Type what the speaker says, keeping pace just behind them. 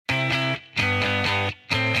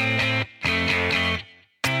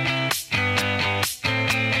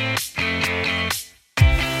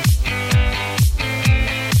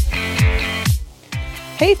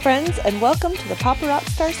Hey friends, and welcome to the Papa Rock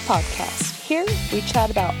Stars podcast. Here we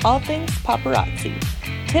chat about all things paparazzi,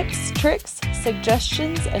 tips, tricks,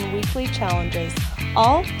 suggestions, and weekly challenges,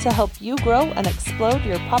 all to help you grow and explode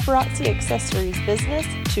your paparazzi accessories business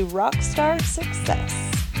to rockstar success.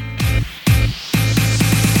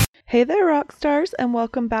 Hey there, rock stars, and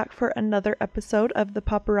welcome back for another episode of the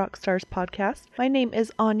Papa Rock Stars podcast. My name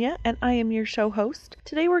is Anya, and I am your show host.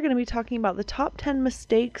 Today we're going to be talking about the top 10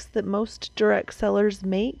 mistakes that most direct sellers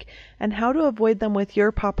make and how to avoid them with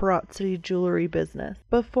your paparazzi jewelry business.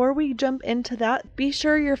 Before we jump into that, be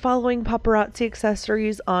sure you're following Paparazzi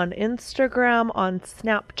Accessories on Instagram, on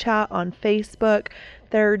Snapchat, on Facebook.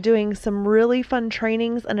 They're doing some really fun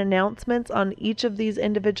trainings and announcements on each of these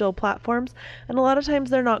individual platforms, and a lot of times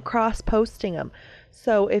they're not cross-posting them.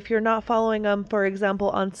 So if you're not following them, for example,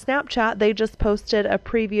 on Snapchat, they just posted a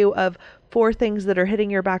preview of 4 things that are hitting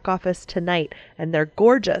your back office tonight, and they're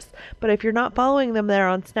gorgeous. But if you're not following them there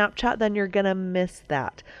on Snapchat, then you're gonna miss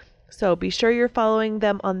that. So be sure you're following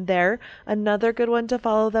them on there. Another good one to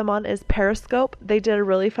follow them on is Periscope. They did a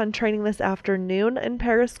really fun training this afternoon in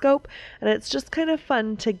Periscope, and it's just kind of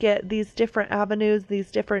fun to get these different avenues, these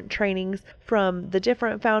different trainings from the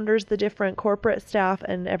different founders, the different corporate staff,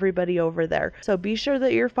 and everybody over there. So be sure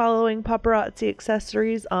that you're following Paparazzi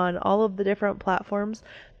Accessories on all of the different platforms.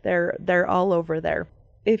 They're all over there.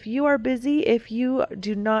 If you are busy, if you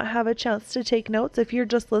do not have a chance to take notes, if you're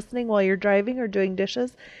just listening while you're driving or doing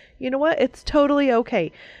dishes, you know what? It's totally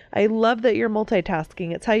okay. I love that you're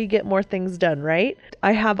multitasking. It's how you get more things done, right?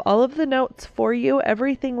 I have all of the notes for you,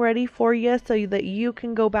 everything ready for you so that you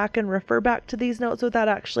can go back and refer back to these notes without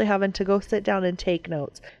actually having to go sit down and take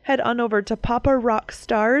notes. Head on over to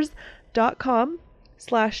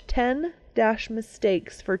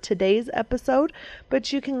paparockstars.com/10-mistakes for today's episode,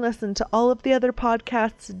 but you can listen to all of the other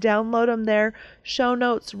podcasts, download them there, show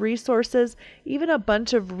notes, resources, even a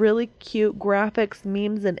bunch of really cute graphics,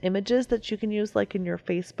 memes, and images that you can use like in your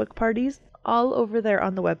Facebook parties, all over there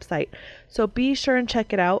on the website. So be sure and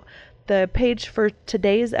check it out. The page for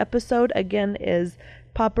today's episode again is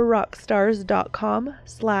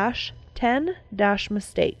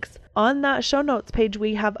paparockstars.com/10-mistakes. On that show notes page,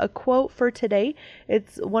 we have a quote for today.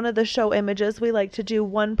 It's one of the show images. We like to do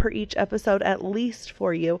one per each episode at least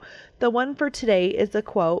for you. The one for today is a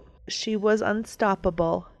quote. She was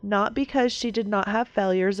unstoppable, not because she did not have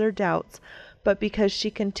failures or doubts, but because she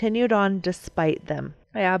continued on despite them.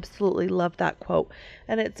 I absolutely love that quote,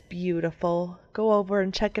 and it's beautiful. Go over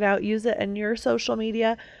and check it out. Use it in your social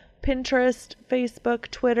media. Pinterest, Facebook,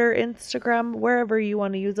 Twitter, Instagram, wherever you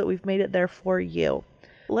want to use it, we've made it there for you.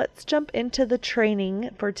 Let's jump into the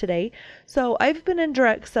training for today. So I've been in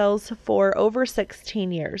direct sales for over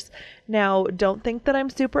 16 years. Now, don't think that I'm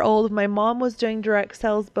super old. My mom was doing direct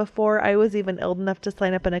sales before I was even old enough to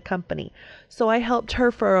sign up in a company. So I helped her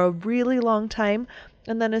for a really long time.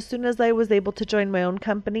 And then as soon as I was able to join my own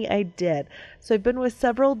company, I did. So I've been with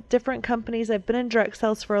several different companies. I've been in direct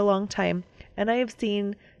sales for a long time, and I have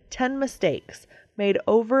seen 10 mistakes made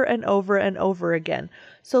over and over and over again.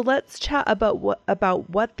 So let's chat about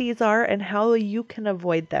what these are and how you can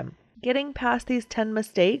avoid them. Getting past these 10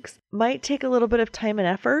 mistakes might take a little bit of time and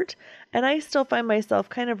effort, and I still find myself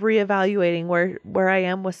kind of reevaluating where I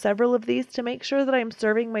am with several of these to make sure that I'm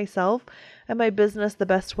serving myself and my business the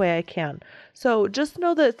best way I can. So just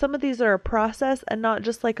know that some of these are a process and not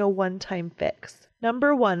just like a one-time fix.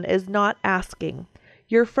 Number 1 is not asking.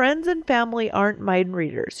 Your friends and family aren't mind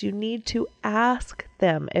readers. You need to ask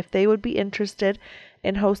them if they would be interested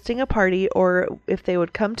in hosting a party or if they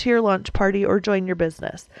would come to your launch party or join your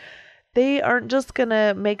business. They aren't just going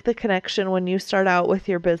to make the connection when you start out with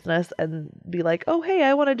your business and be like, oh, hey,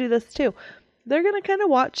 I want to do this too. They're going to kind of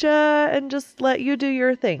watch you and just let you do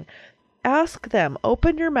your thing. Ask them.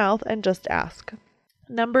 Open your mouth and just ask.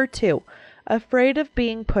 Number 2. Afraid of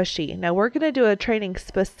being pushy. Now we're going to do a training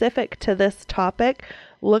specific to this topic.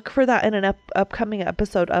 Look for that in an upcoming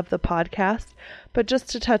episode of the podcast. But just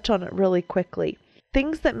to touch on it really quickly.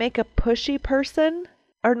 Things that make a pushy person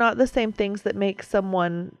are not the same things that make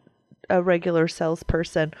someone a regular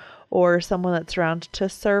salesperson or someone that's around to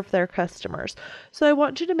serve their customers. So I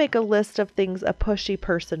want you to make a list of things a pushy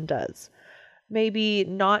person does. Maybe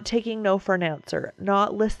not taking no for an answer,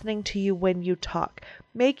 not listening to you when you talk,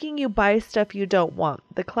 making you buy stuff you don't want.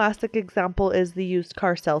 The classic example is the used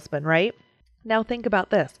car salesman, right? Now think about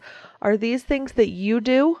this. Are these things that you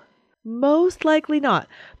do? Most likely not.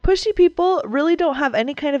 Pushy people really don't have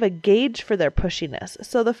any kind of a gauge for their pushiness.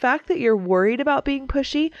 So the fact that you're worried about being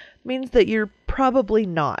pushy means that you're probably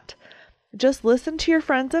not. Just listen to your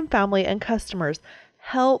friends and family and customers.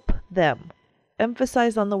 Help them.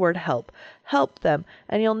 Emphasize on the word help. Help them,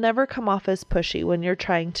 and you'll never come off as pushy when you're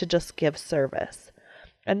trying to just give service.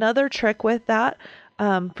 Another trick with that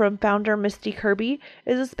from founder Misty Kirby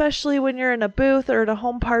is, especially when you're in a booth or at a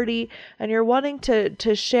home party and you're wanting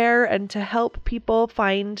to share and to help people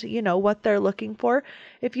find, what they're looking for.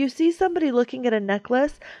 If you see somebody looking at a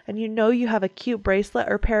necklace and you have a cute bracelet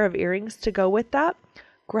or pair of earrings to go with that,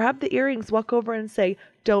 grab the earrings, walk over and say,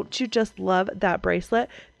 "Don't you just love that bracelet?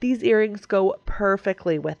 These earrings go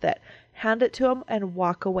perfectly with it." Hand it to them and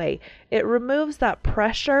walk away. It removes that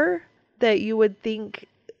pressure that you would think,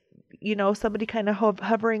 somebody kind of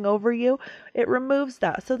hovering over you. It removes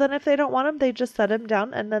that. So then if they don't want them, they just set them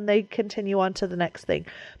down and then they continue on to the next thing.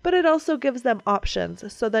 But it also gives them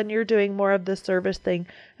options. So then you're doing more of the service thing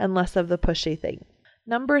and less of the pushy thing.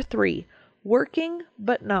 Number 3, working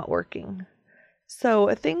but not working.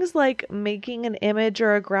 So things like making an image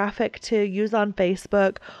or a graphic to use on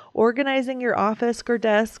Facebook, organizing your office or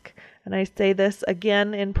desk, and I say this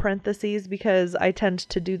again in parentheses because I tend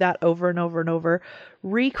to do that over and over and over,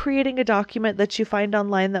 recreating a document that you find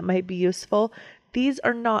online that might be useful. These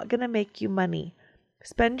are not going to make you money.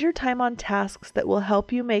 Spend your time on tasks that will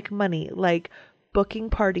help you make money, like booking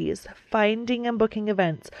parties, finding and booking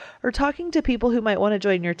events, or talking to people who might want to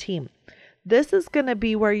join your team. This is going to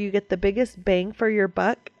be where you get the biggest bang for your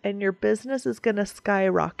buck and your business is going to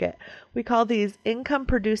skyrocket. We call these income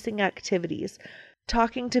producing activities.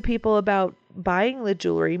 Talking to people about buying the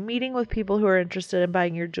jewelry, meeting with people who are interested in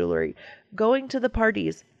buying your jewelry, going to the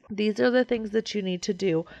parties. These are the things that you need to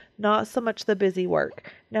do, not so much the busy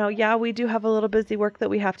work. Now, yeah, we do have a little busy work that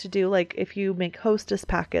we have to do. Like if you make hostess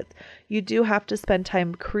packets, you do have to spend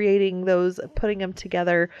time creating those, putting them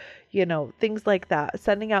together, things like that.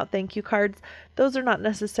 Sending out thank you cards. Those are not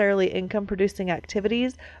necessarily income producing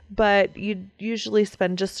activities, but you usually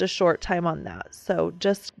spend just a short time on that. So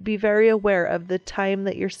just be very aware of the time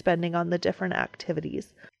that you're spending on the different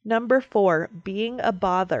activities. Number 4, being a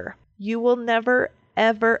bother. You will never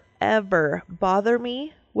ever bother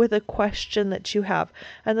me with a question that you have.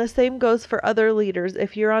 And the same goes for other leaders.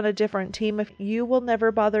 If you're on a different team, if you will never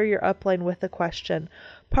bother your upline with a question.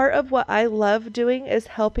 Part of what I love doing is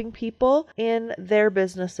helping people in their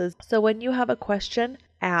businesses. So when you have a question,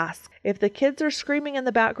 ask. If the kids are screaming in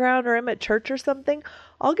the background or I'm at church or something,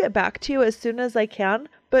 I'll get back to you as soon as I can,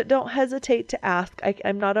 but don't hesitate to ask.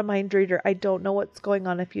 I'm not a mind reader. I don't know what's going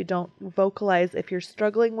on if you don't vocalize. If you're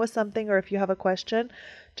struggling with something or if you have a question,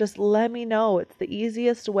 just let me know. It's the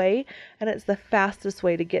easiest way and it's the fastest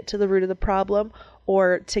way to get to the root of the problem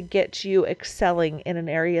or to get you excelling in an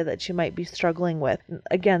area that you might be struggling with.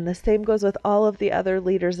 Again, the same goes with all of the other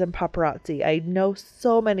leaders in paparazzi. I know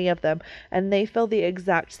so many of them and they feel the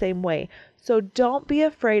exact same way. So don't be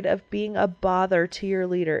afraid of being a bother to your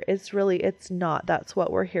leader. It's not. That's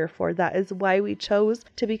what we're here for. That is why we chose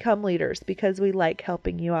to become leaders, because we like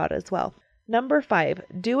helping you out as well. Number 5,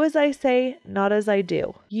 do as I say, not as I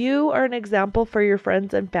do. You are an example for your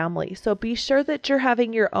friends and family, so be sure that you're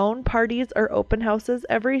having your own parties or open houses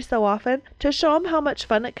every so often to show them how much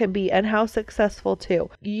fun it can be and how successful too.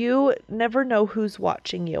 You never know who's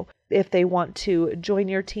watching you. If they want to join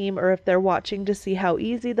your team or if they're watching to see how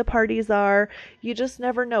easy the parties are. You just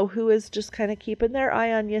never know who is just kind of keeping their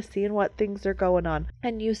eye on you, seeing what things are going on.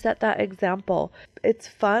 And you set that example. It's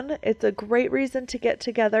fun. It's a great reason to get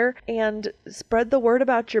together and spread the word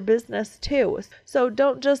about your business too. So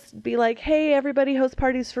don't just be like, hey, everybody host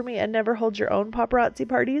parties for me and never hold your own paparazzi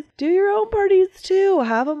parties. Do your own parties too.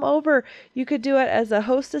 Have them over. You could do it as a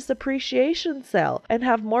hostess appreciation sale and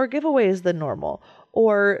have more giveaways than normal.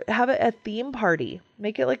 Or have it a theme party.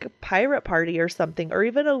 Make it like a pirate party or something, or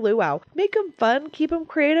even a luau. Make them fun, keep them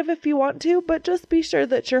creative if you want to, but just be sure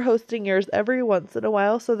that you're hosting yours every once in a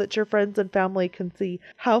while so that your friends and family can see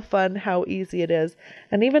how fun, how easy it is,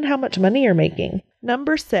 and even how much money you're making.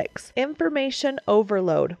 Number 6, information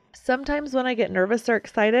overload. Sometimes when I get nervous or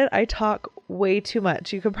excited, I talk way too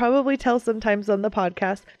much. You can probably tell sometimes on the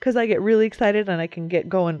podcast because I get really excited and I can get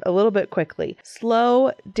going a little bit quickly.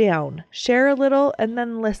 Slow down, share a little, and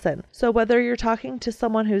then listen. So whether you're talking to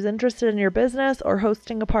someone who's interested in your business or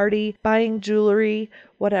hosting a party, buying jewelry,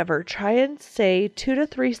 whatever, try and say 2 to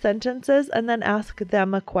 3 sentences and then ask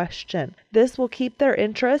them a question. This will keep their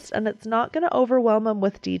interest and it's not going to overwhelm them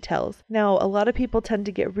with details. Now, a lot of people tend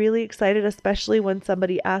to get really excited, especially when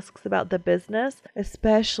somebody asks about the business,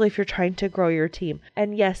 especially if you're trying to grow your team.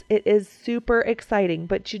 And yes, it is super exciting,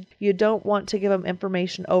 but you don't want to give them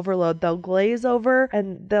information overload. They'll glaze over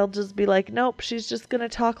and they'll just be like, nope, she's just going to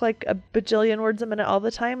talk like a bajillion words a minute all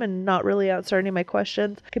the time and not really answer any of my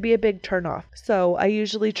questions. It could be a big turnoff. So I usually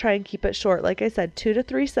usually try and keep it short. Like I said, 2 to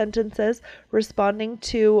 3 sentences responding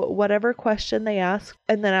to whatever question they ask,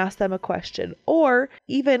 and then ask them a question. Or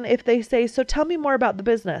even if they say, so tell me more about the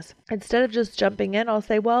business, instead of just jumping in, I'll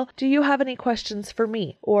say, well, do you have any questions for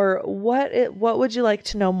me? Or what would you like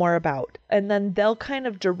to know more about? And then they'll kind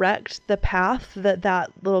of direct the path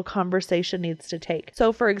that little conversation needs to take.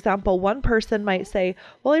 So for example, one person might say,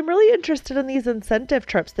 well, I'm really interested in these incentive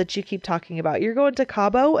trips that you keep talking about. You're going to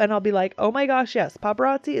Cabo? And I'll be like, oh my gosh, yes,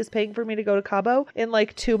 Paparazzi is paying for me to go to Cabo in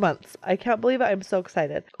like 2 months. I can't believe it. I'm so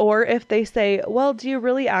excited. Or if they say, well, do you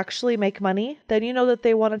really actually make money? Then you know that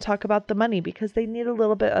they want to talk about the money because they need a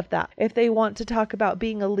little bit of that. If they want to talk about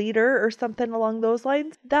being a leader or something along those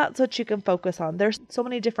lines, that's what you can focus on. There's so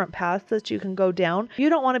many different paths that you can go down. You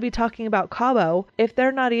don't want to be talking about Cabo if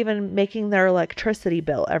they're not even making their electricity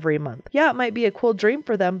bill every month. Yeah, it might be a cool dream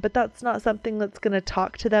for them, but that's not something that's going to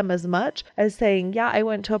talk to them as much as saying, yeah, I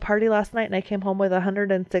went to a party last night and I came home with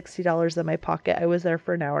 $160 in my pocket. I was there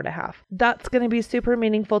for an hour and a half. That's going to be super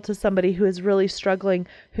meaningful to somebody who is really struggling,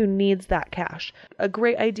 who needs that cash. A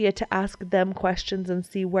great idea to ask them questions and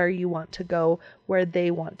see where you want to go, where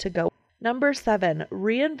they want to go. Number 7,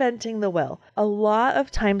 reinventing the wheel. A lot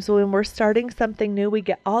of times when we're starting something new, we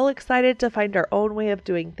get all excited to find our own way of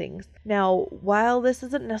doing things. Now, while this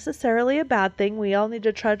isn't necessarily a bad thing, we all need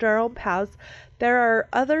to tread our own paths. There are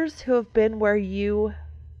others who have been where you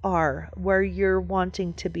are, where you're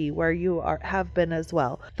wanting to be, where you have been as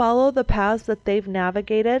well. Follow the paths that they've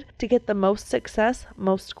navigated to get the most success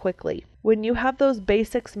most quickly. When you have those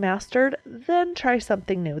basics mastered, then try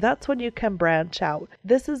something new. That's when you can branch out.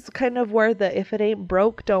 This is kind of where the if it ain't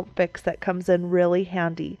broke, don't fix it comes in really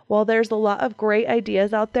handy. While there's a lot of great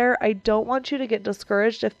ideas out there, I don't want you to get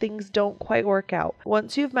discouraged if things don't quite work out.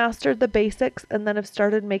 Once you've mastered the basics and then have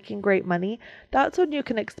started making great money, that's when you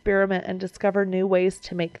can experiment and discover new ways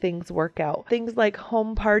to make things work out. Things like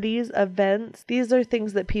home parties, events, these are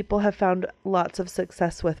things that people have found lots of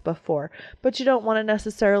success with before. But you don't want to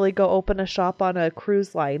necessarily go open a shop on a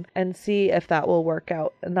cruise line and see if that will work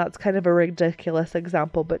out. And that's kind of a ridiculous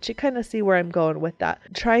example, but you kind of see where I'm going with that.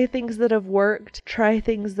 Try things that have worked, try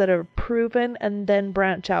things that are proven, and then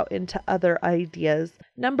branch out into other ideas.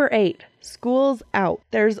 Number 8, school's out.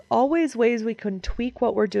 There's always ways we can tweak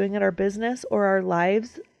what we're doing in our business or our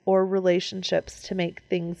lives or relationships to make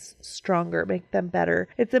things stronger, make them better.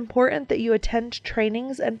 It's important that you attend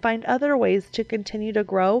trainings and find other ways to continue to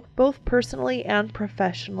grow, both personally and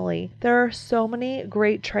professionally. There are so many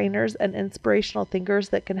great trainers and inspirational thinkers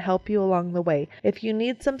that can help you along the way. If you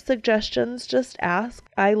need some suggestions, just ask.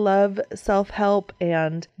 I love self-help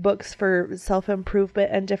and books for self-improvement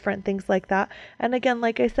and different things like that. And again,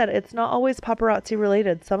 like I said, it's not always paparazzi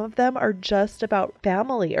related. Some of them are just about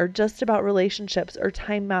family or just about relationships or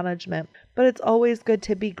time management. But it's always good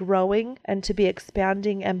to be growing and to be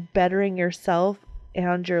expanding and bettering yourself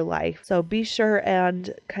and your life. So be sure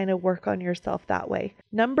and kind of work on yourself that way.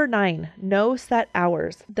 Number 9, no set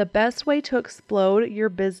hours. The best way to explode your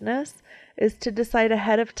business is to decide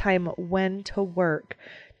ahead of time when to work.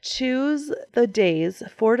 Choose the days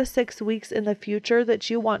 4 to 6 weeks in the future that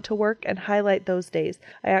you want to work and highlight those days.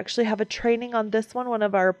 I actually have a training on this one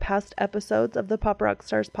of our past episodes of the Papa Rock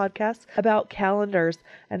Stars podcast about calendars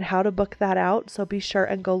and how to book that out. So be sure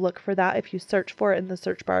and go look for that. If you search for it in the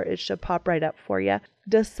search bar, it should pop right up for you.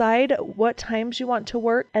 Decide what times you want to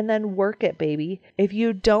work and then work it, baby. If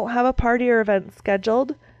you don't have a party or event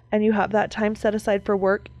scheduled and you have that time set aside for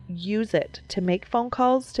work, use it to make phone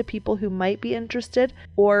calls to people who might be interested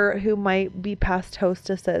or who might be past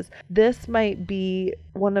hostesses. This might be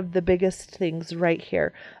one of the biggest things right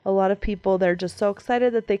here. A lot of people, they're just so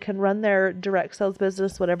excited that they can run their direct sales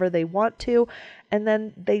business whatever they want to, and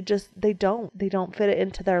then they don't fit it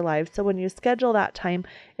into their lives. So when you schedule that time,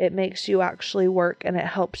 it makes you actually work and it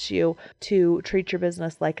helps you to treat your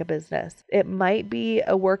business like a business. It might be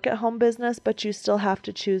a work at home business, but you still have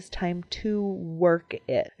to choose time to work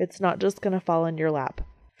it. It's not just going to fall in your lap.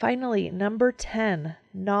 Finally, number 10,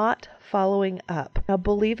 not following up. Now,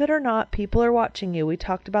 believe it or not, people are watching you. We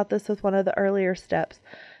talked about this with one of the earlier steps.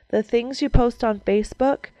 The things you post on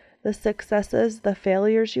Facebook, the successes, the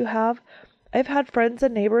failures you have. I've had friends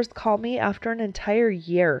and neighbors call me after an entire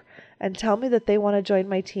year and tell me that they want to join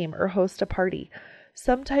my team or host a party.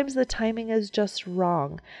 Sometimes the timing is just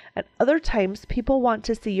wrong, and other times people want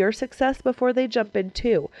to see your success before they jump in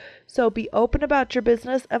too. So be open about your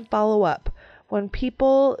business and follow up. When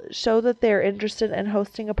people show that they're interested in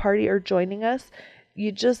hosting a party or joining us,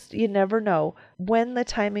 you never know when the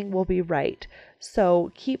timing will be right.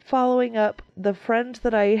 So keep following up. The friend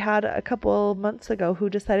that I had a couple months ago who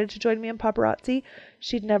decided to join me in paparazzi,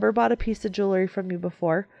 She'd never bought a piece of jewelry from me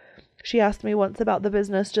before. She asked me once about the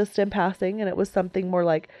business just in passing, and it was something more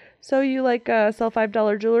like, so you sell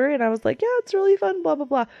 $5 jewelry? And I was like, yeah, it's really fun, blah, blah,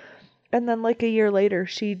 blah. And then like a year later,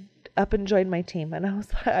 she up and joined my team, and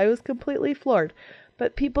I was completely floored.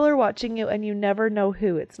 But people are watching you, and you never know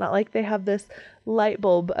who. It's not like they have this light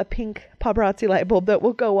bulb, a pink paparazzi light bulb that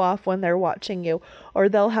will go off when they're watching you, or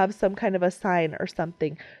they'll have some kind of a sign or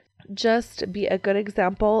something. Just be a good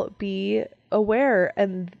example, be aware,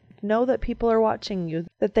 and know that people are watching you,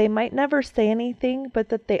 that they might never say anything, but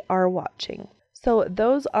that they are watching. So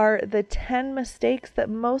those are the 10 mistakes that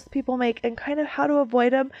most people make and kind of how to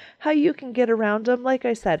avoid them, how you can get around them. Like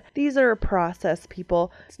I said, these are a process,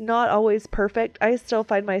 people. It's not always perfect. I still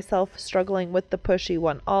find myself struggling with the pushy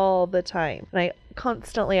one all the time. And I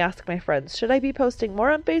constantly ask my friends, should I be posting more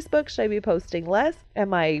on Facebook? Should I be posting less?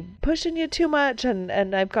 Am I pushing you too much?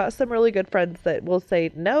 And I've got some really good friends that will say,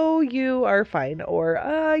 no, you are fine. Or,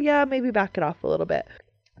 yeah, maybe back it off a little bit.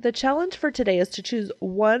 The challenge for today is to choose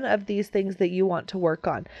one of these things that you want to work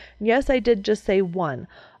on. Yes, I did just say one.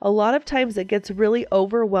 A lot of times it gets really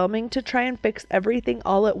overwhelming to try and fix everything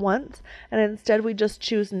all at once, and instead we just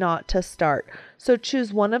choose not to start. So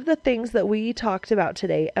choose one of the things that we talked about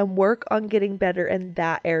today and work on getting better in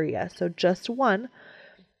that area. So just one.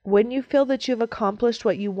 When you feel that you've accomplished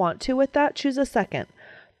what you want to with that, choose a second.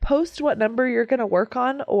 Post what number you're going to work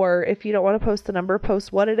on, or if you don't want to post the number,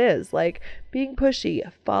 post what it is, like being pushy,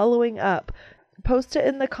 following up. Post it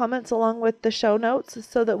in the comments along with the show notes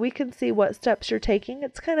so that we can see what steps you're taking.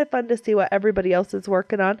 It's kind of fun to see what everybody else is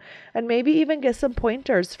working on, and maybe even get some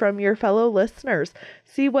pointers from your fellow listeners.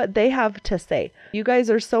 See what they have to say. You guys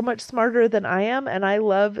are so much smarter than I am, and I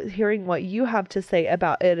love hearing what you have to say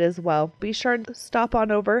about it as well. Be sure to stop on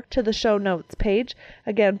over to the show notes page.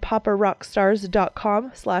 Again,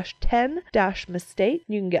 paparockstars.com/10-mistake.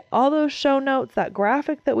 You can get all those show notes, that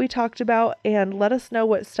graphic that we talked about, and let us know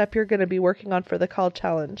what step you're going to be working on for the call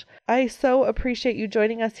challenge. I so appreciate you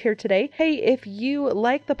joining us here today. Hey, if you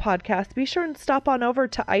like the podcast, be sure and stop on over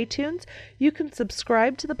to iTunes. You can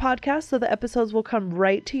subscribe to the podcast so the episodes will come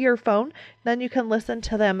right to your phone. Then you can listen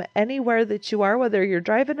to them anywhere that you are, whether you're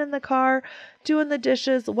driving in the car, doing the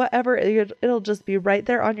dishes, whatever. It'll just be right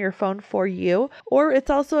there on your phone for you. Or it's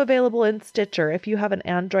also available in Stitcher. If you have an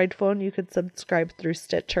Android phone, you could subscribe through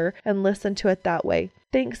Stitcher and listen to it that way.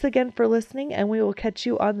 Thanks again for listening, and we will catch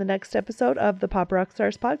you on the next episode of the Papa Rock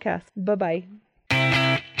Stars podcast. Bye-bye.